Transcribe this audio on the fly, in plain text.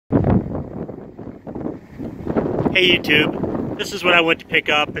Hey YouTube, this is what I went to pick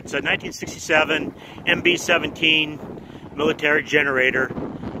up. It's a 1967 MB17 military generator.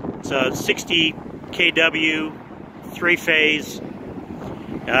 It's a 60 kW, 3-phase.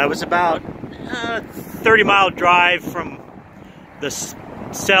 It was about a 30-mile drive from the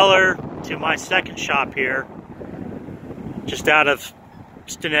seller to my second shop here, just out of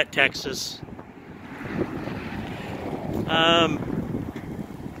Stinnett, Texas.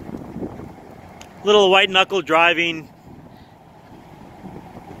 Little white knuckle driving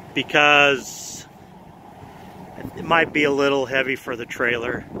because it might be a little heavy for the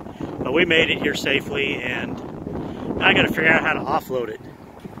trailer, but we made it here safely, and now I got to figure out how to offload it.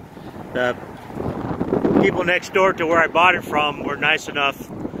 The people next door to where I bought it from were nice enough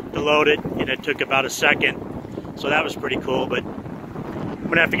to load it, and it took about a second, so that was pretty cool. But I'm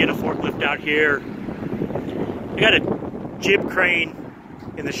gonna have to get a forklift out here. I got a jib crane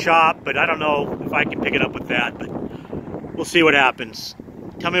in the shop, but I don't know if I can pick it up with that, but we'll see what happens.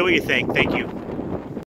 Tell me what you think. Thank you.